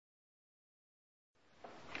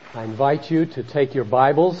I invite you to take your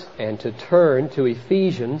Bibles and to turn to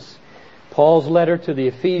Ephesians, Paul's letter to the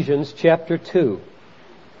Ephesians, chapter 2.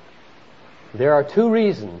 There are two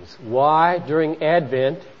reasons why during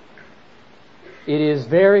Advent it is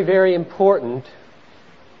very, very important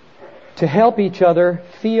to help each other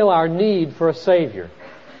feel our need for a Savior,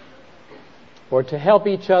 or to help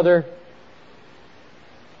each other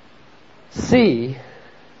see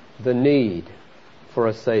the need for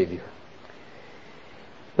a Savior.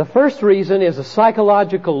 The first reason is a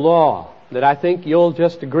psychological law that I think you'll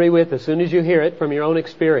just agree with as soon as you hear it from your own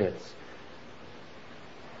experience.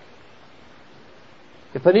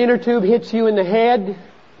 If an inner tube hits you in the head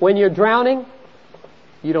when you're drowning,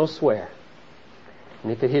 you don't swear.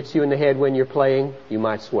 And if it hits you in the head when you're playing, you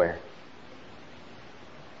might swear.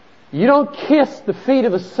 You don't kiss the feet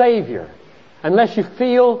of a Savior unless you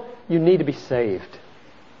feel you need to be saved.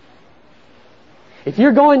 If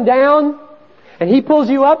you're going down and He pulls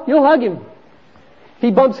you up, you'll hug Him. If He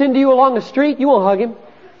bumps into you along the street, you won't hug Him.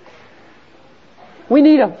 We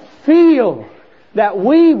need to feel that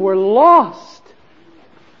we were lost.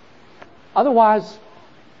 Otherwise,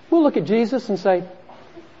 we'll look at Jesus and say,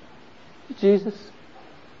 Jesus,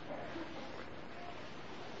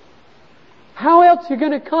 how else are you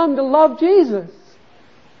going to come to love Jesus?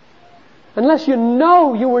 Unless you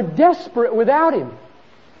know you were desperate without Him.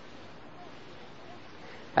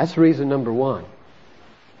 That's reason number one.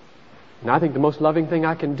 And I think the most loving thing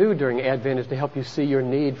I can do during Advent is to help you see your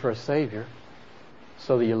need for a Savior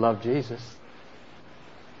so that you love Jesus.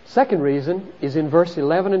 Second reason is in verse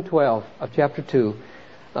 11 and 12 of chapter 2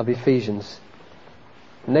 of Ephesians.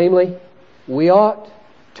 Namely, we ought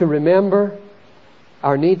to remember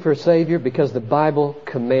our need for a Savior because the Bible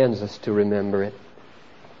commands us to remember it.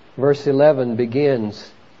 Verse 11 begins,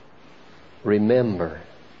 remember.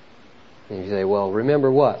 And you say, well, remember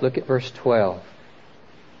what? Look at verse 12.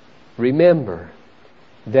 Remember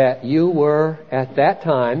that you were at that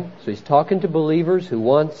time, so he's talking to believers who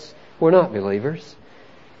once were not believers.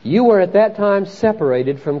 You were at that time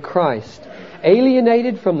separated from Christ,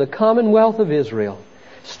 alienated from the commonwealth of Israel,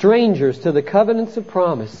 strangers to the covenants of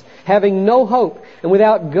promise, having no hope and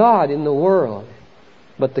without God in the world.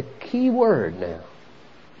 But the key word now,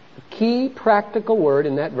 the key practical word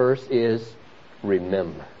in that verse is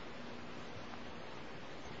remember.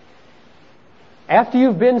 After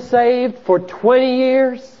you've been saved for 20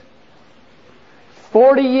 years,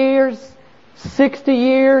 40 years, 60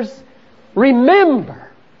 years, remember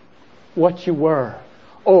what you were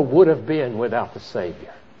or would have been without the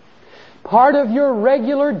Savior. Part of your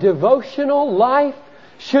regular devotional life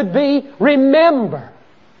should be remember.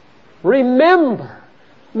 Remember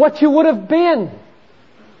what you would have been.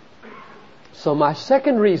 So my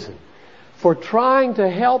second reason for trying to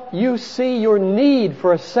help you see your need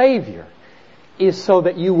for a Savior is so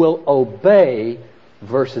that you will obey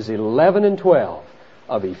verses 11 and 12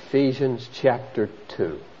 of Ephesians chapter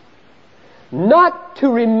 2. Not to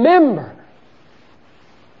remember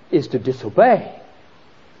is to disobey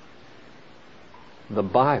the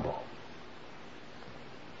Bible.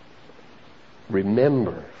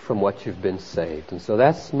 Remember from what you've been saved. And so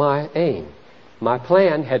that's my aim. My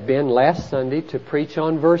plan had been last Sunday to preach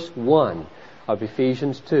on verse 1 of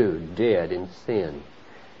Ephesians 2, dead in sin.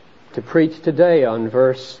 To preach today on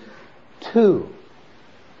verse 2,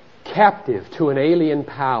 captive to an alien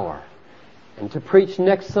power. And to preach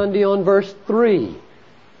next Sunday on verse 3,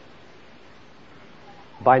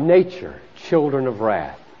 by nature, children of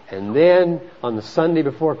wrath. And then on the Sunday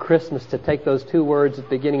before Christmas to take those two words at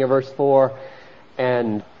the beginning of verse 4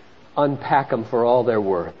 and unpack them for all they're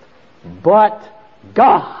worth. But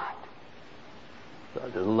God. I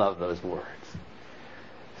just love those words.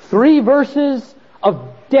 3 verses of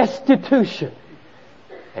destitution.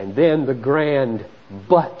 And then the grand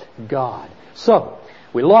but God. So,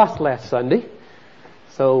 we lost last Sunday.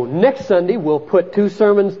 So next Sunday we'll put 2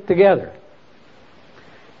 sermons together.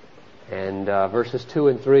 And verses 2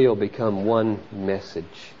 and 3 will become one message.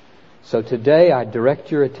 So today I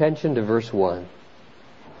direct your attention to verse 1.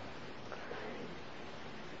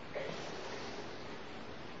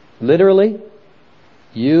 Literally,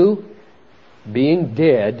 you being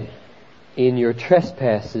dead in your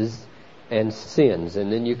trespasses and sins. And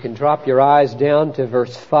then you can drop your eyes down to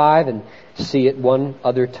verse 5 and see it one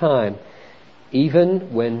other time.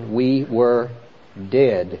 Even when we were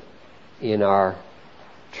dead in our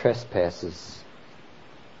trespasses.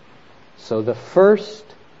 So the first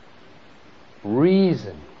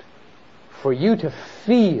reason for you to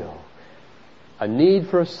feel a need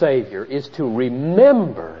for a Savior is to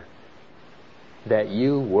remember that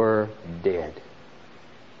you were dead.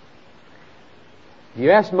 If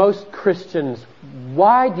you ask most Christians,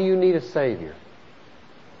 why do you need a Savior?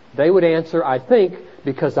 They would answer, I think,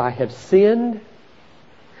 because I have sinned.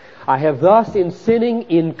 I have thus, in sinning,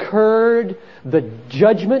 incurred the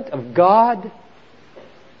judgment of God.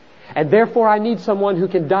 And therefore I need someone who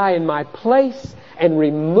can die in my place and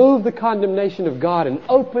remove the condemnation of God and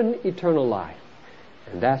open eternal life.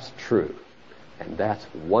 And that's true. And that's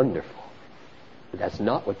wonderful. But that's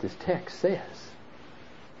not what this text says.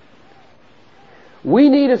 We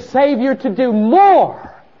need a Savior to do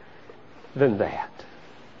more than that.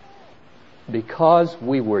 Because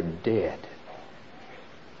we were dead.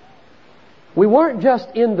 We weren't just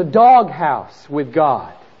in the doghouse with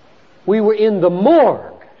God. We were in the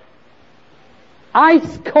morgue.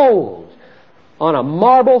 Ice cold on a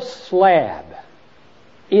marble slab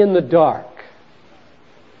in the dark.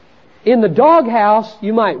 In the doghouse,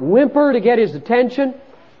 you might whimper to get his attention.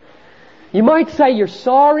 You might say you're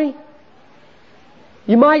sorry.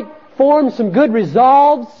 You might form some good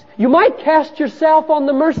resolves. You might cast yourself on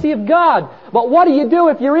the mercy of God. But what do you do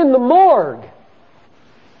if you're in the morgue?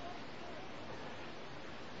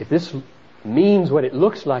 If this means what it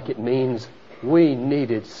looks like it means, we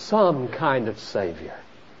needed some kind of Savior.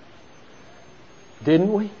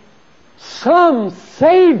 Didn't we? Some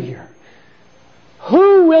Savior.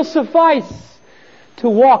 Who will suffice to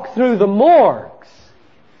walk through the morgues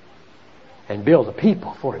and build a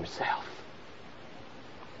people for Himself?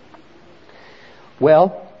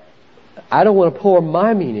 Well, I don't want to pour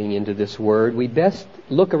my meaning into this word. We best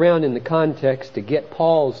look around in the context to get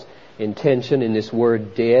Paul's intention in this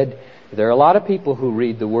word dead. There are a lot of people who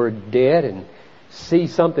read the word dead and see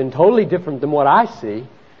something totally different than what I see.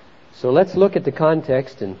 So let's look at the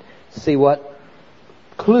context and see what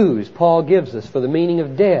clues Paul gives us for the meaning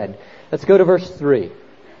of dead. Let's go to verse 3.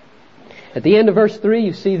 At the end of verse 3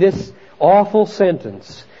 you see this awful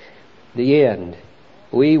sentence. The end.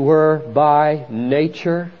 We were by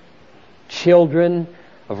nature children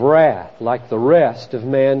of wrath, like the rest of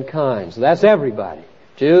mankind. So that's everybody,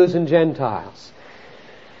 Jews and Gentiles.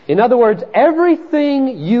 In other words,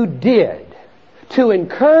 everything you did to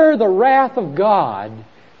incur the wrath of God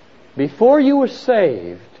before you were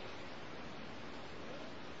saved,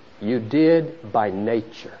 you did by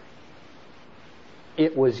nature.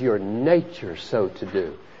 It was your nature so to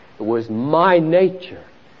do. It was my nature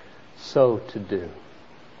so to do.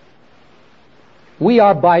 We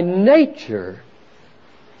are by nature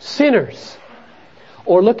sinners.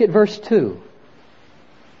 Or look at verse 2.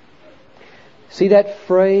 See that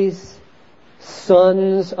phrase,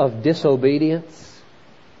 sons of disobedience?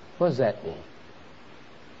 What does that mean?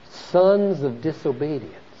 Sons of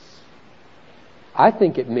disobedience. I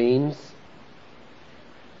think it means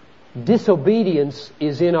disobedience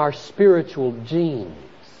is in our spiritual genes.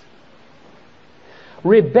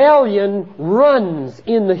 Rebellion runs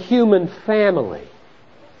in the human family.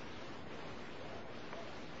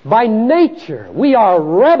 By nature, we are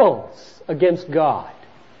rebels against God.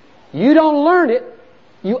 You don't learn it,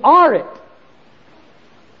 you are it.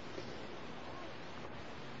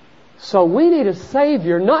 So we need a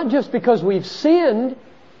Savior not just because we've sinned,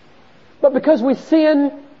 but because we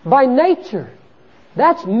sin by nature.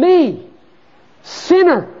 That's me,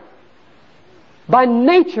 sinner, by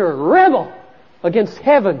nature, rebel against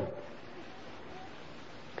heaven.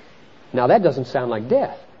 Now that doesn't sound like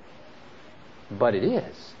death, but it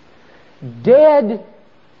is. Dead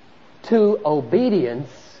to obedience,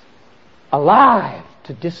 alive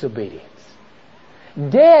to disobedience.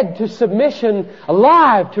 Dead to submission,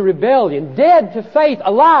 alive to rebellion. Dead to faith,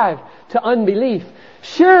 alive to unbelief.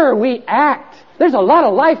 Sure, we act. There's a lot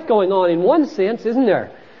of life going on in one sense, isn't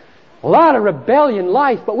there? A lot of rebellion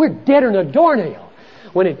life, but we're deader than a doornail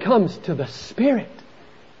when it comes to the Spirit,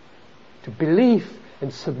 to belief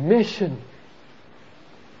and submission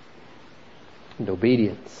and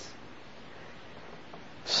obedience.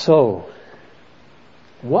 So,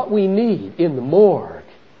 what we need in the morgue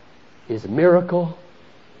is a miracle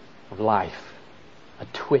of life, a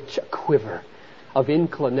twitch, a quiver of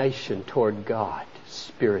inclination toward God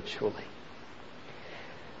spiritually.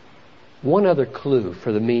 One other clue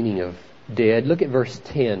for the meaning of dead. Look at verse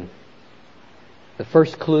 10. The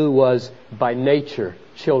first clue was by nature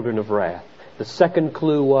children of wrath. The second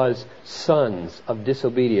clue was sons of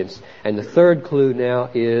disobedience. And the third clue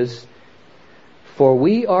now is, for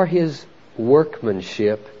we are His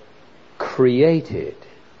workmanship, created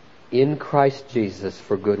in Christ Jesus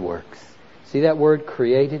for good works. See that word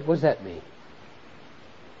created? What does that mean?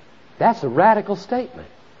 That's a radical statement.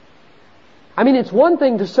 I mean, it's one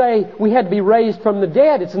thing to say we had to be raised from the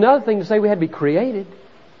dead. It's another thing to say we had to be created.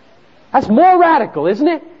 That's more radical, isn't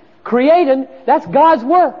it? Created, that's God's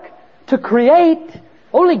work. to create.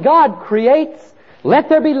 Only God creates. Let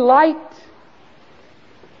there be light.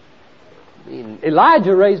 I mean,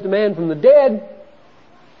 Elijah raised a man from the dead.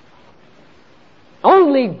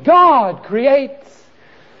 Only God creates.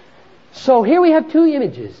 So here we have two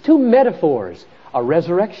images, two metaphors, a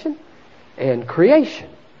resurrection and creation.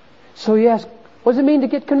 So you ask, what does it mean to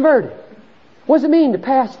get converted? What does it mean to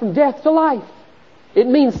pass from death to life? It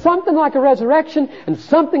means something like a resurrection and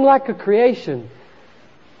something like a creation.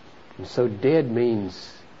 And so dead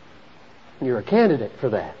means you're a candidate for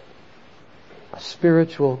that. A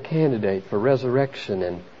spiritual candidate for resurrection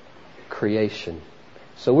and creation.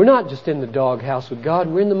 So we're not just in the doghouse with God,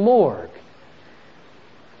 we're in the morgue.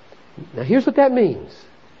 Now here's what that means.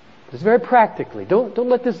 Just very practically. Don't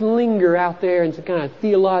let this linger out there in some kind of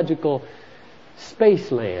theological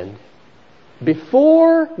spaceland.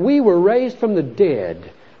 Before we were raised from the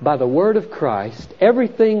dead by the Word of Christ,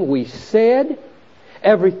 everything we said,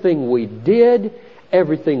 everything we did,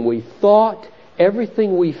 everything we thought,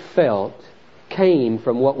 everything we felt came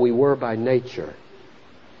from what we were by nature,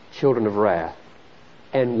 children of wrath,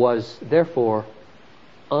 and was therefore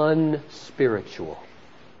unspiritual,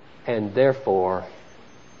 and therefore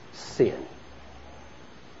sin.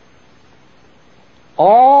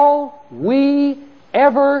 All we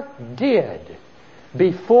ever did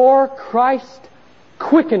before Christ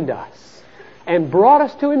quickened us and brought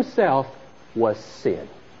us to Himself was sin.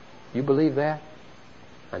 You believe that?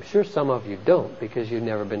 I'm sure some of you don't because you've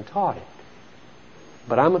never been taught it.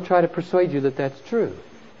 But I'm going to try to persuade you that that's true.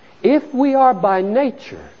 If we are by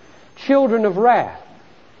nature children of wrath,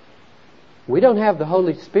 we don't have the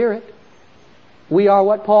Holy Spirit. We are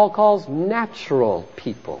what Paul calls natural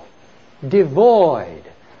people, devoid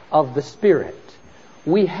of the Spirit.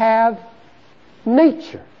 We have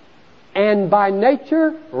nature, and by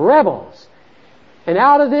nature, rebels. And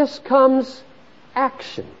out of this comes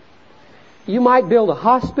action. You might build a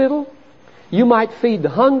hospital, you might feed the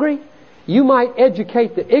hungry, you might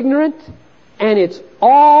educate the ignorant, and it's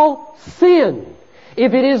all sin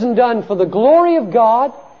if it isn't done for the glory of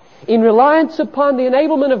God, in reliance upon the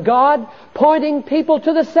enablement of God, pointing people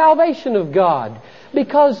to the salvation of God.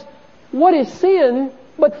 Because what is sin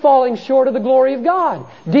but falling short of the glory of God?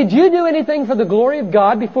 Did you do anything for the glory of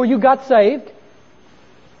God before you got saved?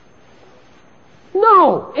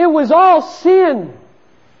 No, it was all sin.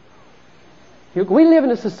 We live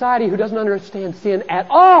in a society who doesn't understand sin at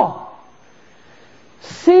all.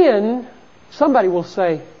 Sin, somebody will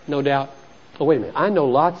say, no doubt, oh wait a minute, I know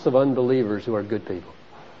lots of unbelievers who are good people.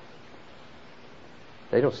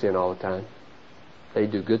 They don't sin all the time. They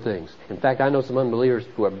do good things. In fact, I know some unbelievers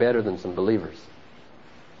who are better than some believers.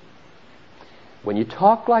 When you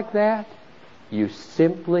talk like that, you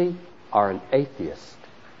simply are an atheist.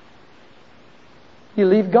 You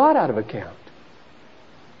leave God out of account.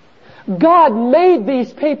 God made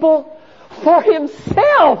these people for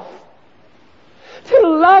Himself. To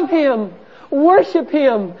love Him, worship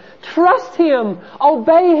Him, trust Him,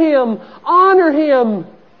 obey Him, honor Him.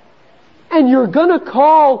 And you're going to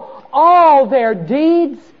call all their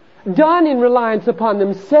deeds done in reliance upon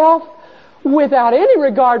themselves, without any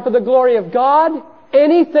regard for the glory of God,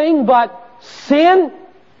 anything but sin?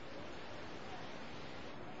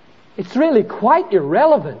 It's really quite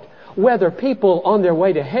irrelevant whether people on their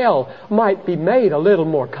way to hell might be made a little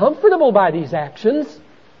more comfortable by these actions.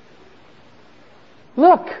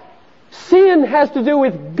 Look, sin has to do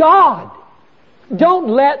with God. Don't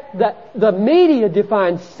let the media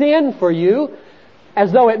define sin for you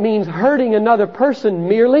as though it means hurting another person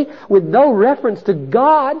merely, with no reference to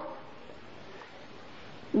God.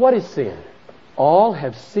 What is sin? All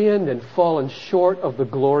have sinned and fallen short of the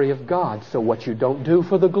glory of God. So what you don't do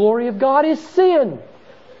for the glory of God is sin.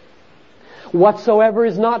 Whatsoever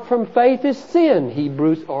is not from faith is sin.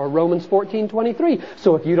 Romans 14:23.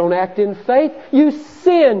 So if you don't act in faith, you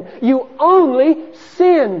sin. You only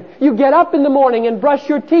sin. You get up in the morning and brush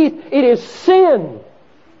your teeth. It is sin.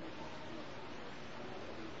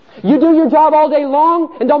 You do your job all day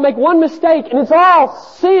long and don't make one mistake, and it's all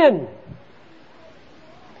sin.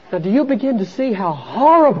 Now, do you begin to see how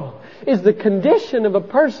horrible is the condition of a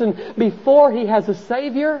person before he has a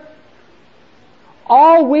Savior?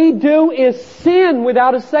 All we do is sin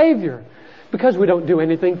without a Savior, because we don't do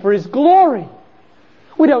anything for His glory.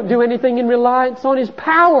 We don't do anything in reliance on His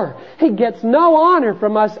power. He gets no honor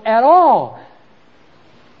from us at all.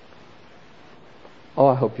 Oh,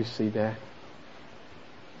 I hope you see that.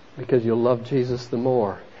 Because you'll love Jesus the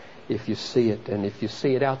more if you see it. And if you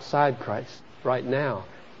see it outside Christ right now,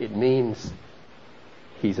 it means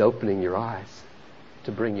He's opening your eyes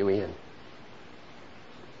to bring you in.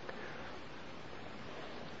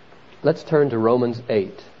 Let's turn to Romans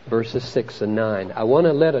 8, verses 6 and 9. I want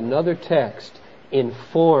to let another text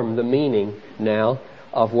inform the meaning now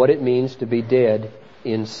of what it means to be dead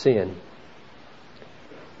in sin.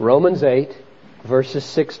 Romans 8, verses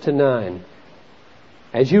 6 to 9.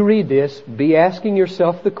 As you read this, be asking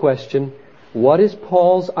yourself the question, what is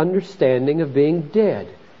Paul's understanding of being dead?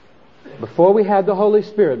 Before we had the Holy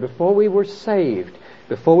Spirit, before we were saved,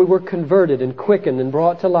 before we were converted and quickened and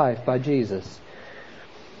brought to life by Jesus.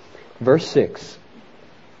 Verse 6.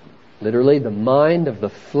 Literally, the mind of the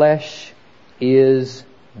flesh is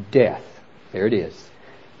death. There it is.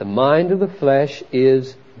 The mind of the flesh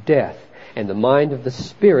is death, and the mind of the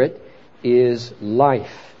Spirit is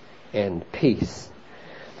life and peace.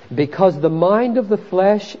 Because the mind of the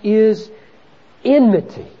flesh is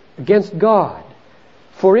enmity against God,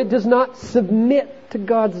 for it does not submit to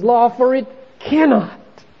God's law, for it cannot.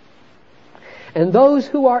 And those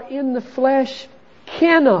who are in the flesh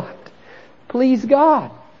cannot please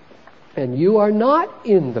God. And you are not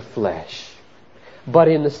in the flesh, but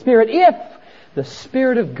in the Spirit, if the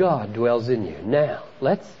Spirit of God dwells in you. Now,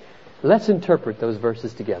 let's interpret those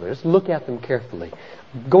verses together. Let's look at them carefully.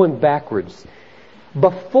 Going backwards.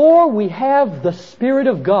 Before we have the Spirit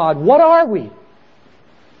of God, what are we?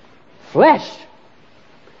 Flesh.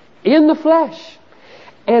 In the flesh.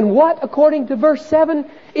 And what, according to verse 7,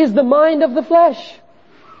 is the mind of the flesh?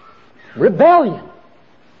 Rebellion.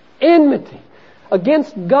 Enmity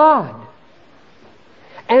against God.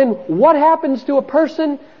 And what happens to a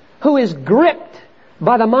person who is gripped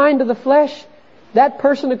by the mind of the flesh? That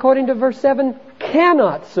person, according to verse 7,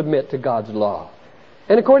 cannot submit to God's law.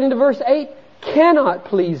 And according to verse 8, cannot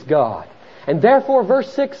please God. And therefore,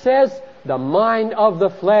 verse 6 says, the mind of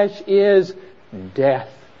the flesh is death.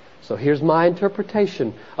 So here's my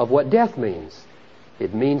interpretation of what death means.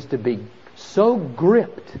 It means to be so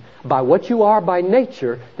gripped by what you are by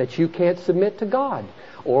nature that you can't submit to God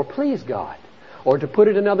or please God. Or to put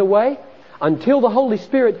it another way, until the Holy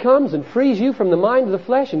Spirit comes and frees you from the mind of the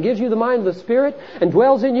flesh and gives you the mind of the Spirit and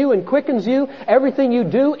dwells in you and quickens you, everything you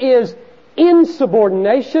do is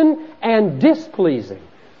insubordination and displeasing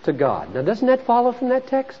to God. Now, doesn't that follow from that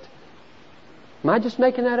text? Am I just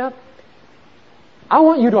making that up? I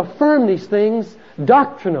want you to affirm these things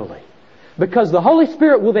doctrinally, because the Holy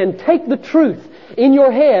Spirit will then take the truth in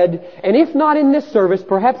your head, and if not in this service,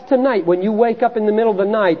 perhaps tonight when you wake up in the middle of the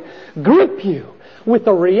night, grip you with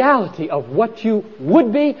the reality of what you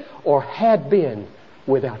would be or had been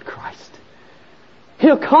without Christ.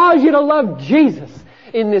 He'll cause you to love Jesus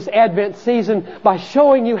in this Advent season by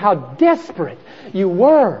showing you how desperate you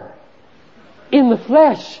were in the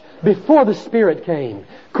flesh before the Spirit came,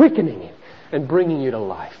 quickening it and bringing you to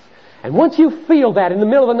life. And once you feel that in the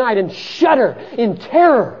middle of the night and shudder in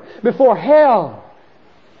terror before hell,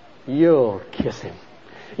 you'll kiss Him.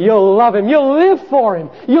 You'll love Him. You'll live for Him.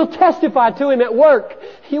 You'll testify to Him at work.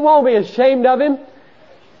 You won't be ashamed of Him.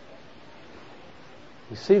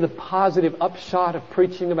 You see the positive upshot of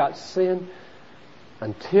preaching about sin?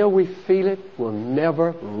 Until we feel it, we'll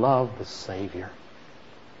never love the Savior.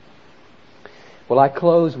 Well, I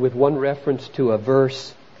close with one reference to a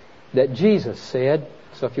verse that Jesus said.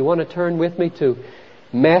 So if you want to turn with me to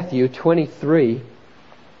Matthew 23.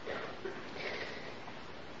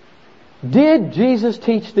 Did Jesus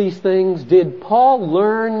teach these things? Did Paul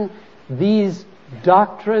learn these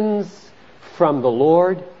doctrines from the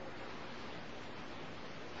Lord?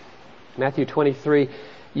 Matthew 23.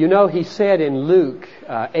 You know, he said in Luke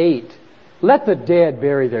 8, let the dead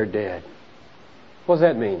bury their dead. What does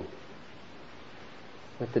that mean?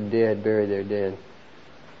 Let the dead bury their dead.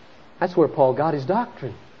 That's where Paul got his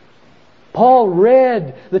doctrine. Paul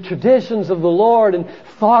read the traditions of the Lord and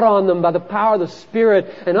thought on them by the power of the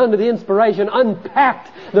Spirit, and under the inspiration unpacked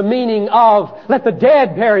the meaning of let the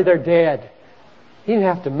dead bury their dead. He didn't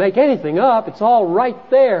have to make anything up. It's all right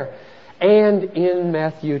there. And in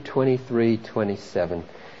Matthew 23:27,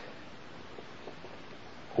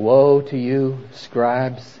 woe to you,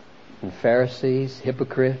 scribes and Pharisees,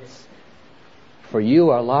 hypocrites, for you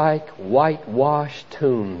are like whitewashed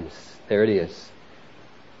tombs. There it is.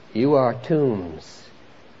 You are tombs,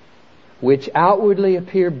 which outwardly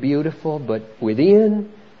appear beautiful, but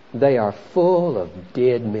within they are full of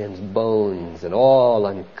dead men's bones and all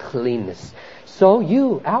uncleanness. So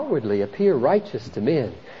you outwardly appear righteous to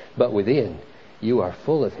men, but within you are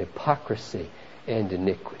full of hypocrisy and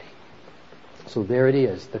iniquity. So there it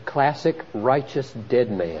is, the classic righteous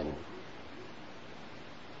dead man.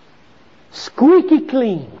 Squeaky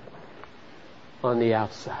clean on the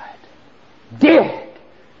outside. Dead.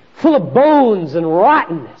 Full of bones and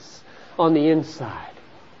rottenness on the inside.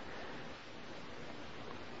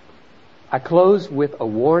 I close with a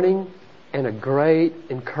warning and a great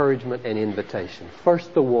encouragement and invitation.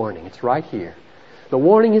 First, the warning. It's right here. The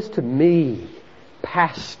warning is to me,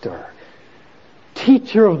 pastor,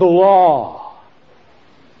 teacher of the law.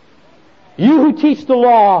 You who teach the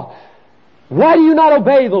law, why do you not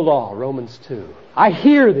obey the law? Romans 2. I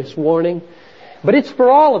hear this warning, but it's for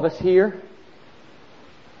all of us here.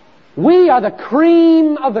 We are the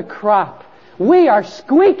cream of the crop. We are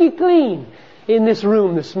squeaky clean in this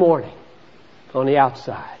room this morning on the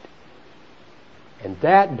outside. And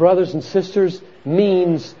that, brothers and sisters,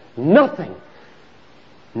 means nothing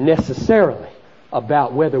necessarily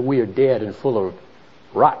about whether we are dead and full of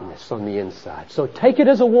rottenness on the inside. So take it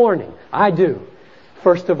as a warning. I do.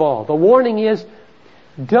 First of all, the warning is,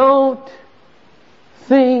 don't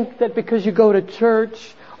think that because you go to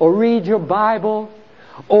church or read your Bible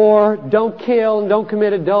or don't kill and don't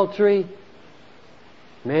commit adultery.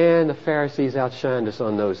 Man, the Pharisees outshined us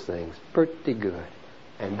on those things pretty good.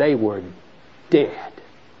 And they were dead.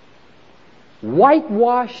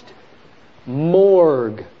 Whitewashed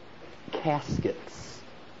morgue caskets.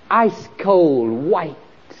 Ice cold white.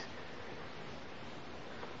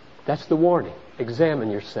 That's the warning.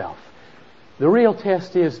 Examine yourself. The real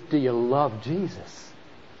test is, do you love Jesus?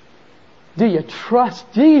 Do you trust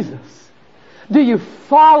Jesus? Do you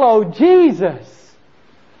follow Jesus?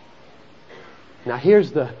 Now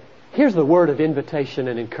here's the word of invitation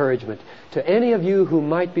and encouragement to any of you who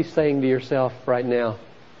might be saying to yourself right now,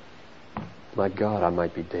 my God, I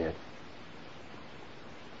might be dead.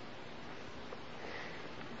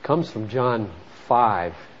 It comes from John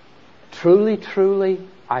 5. Truly, truly,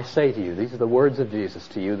 I say to you, these are the words of Jesus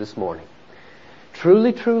to you this morning.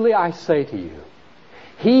 Truly, truly, I say to you,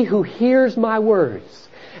 he who hears my words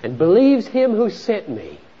and believes him who sent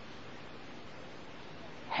me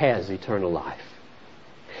has eternal life,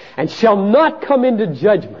 and shall not come into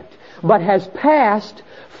judgment, but has passed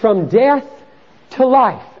from death to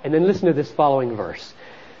life. And then listen to this following verse.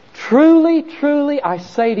 Truly, truly, I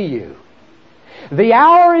say to you, the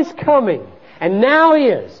hour is coming, and now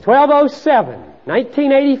is 1207,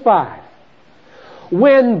 1985,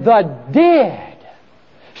 when the dead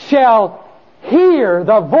shall hear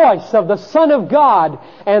the voice of the Son of God,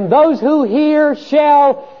 and those who hear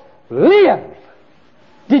shall live.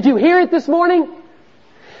 Did you hear it this morning?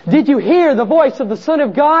 Did you hear the voice of the Son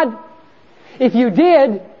of God? If you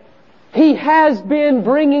did, He has been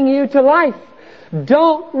bringing you to life.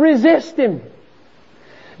 Don't resist Him.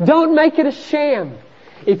 Don't make it a sham.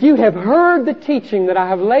 If you have heard the teaching that I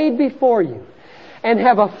have laid before you and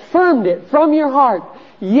have affirmed it from your heart,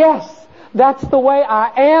 yes, that's the way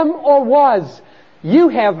I am or was. You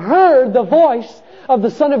have heard the voice of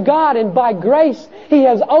the Son of God, and by grace He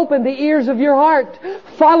has opened the ears of your heart.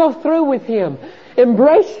 Follow through with Him.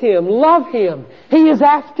 Embrace Him. Love Him. He is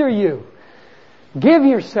after you. Give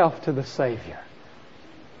yourself to the Savior.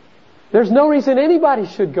 There's no reason anybody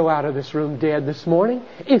should go out of this room dead this morning.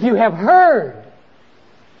 If you have heard,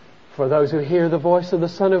 for those who hear the voice of the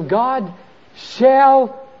Son of God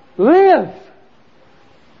shall live.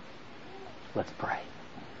 Let's pray.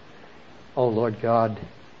 Oh Lord God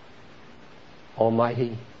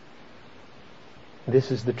Almighty,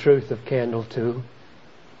 this is the truth of Candle 2.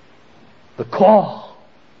 The call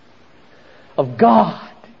of God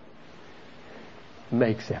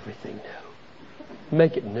makes everything new.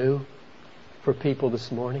 Make it new for people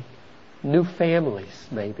this morning. New families,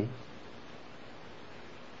 maybe.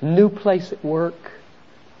 New place at work.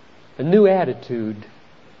 A new attitude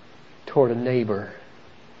toward a neighbor.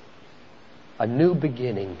 A new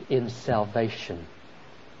beginning in salvation.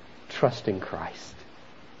 Trusting Christ.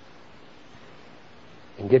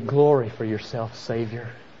 And get glory for yourself, Savior.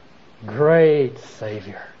 Great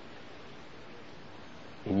Savior.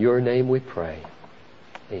 In your name we pray.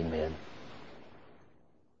 Amen.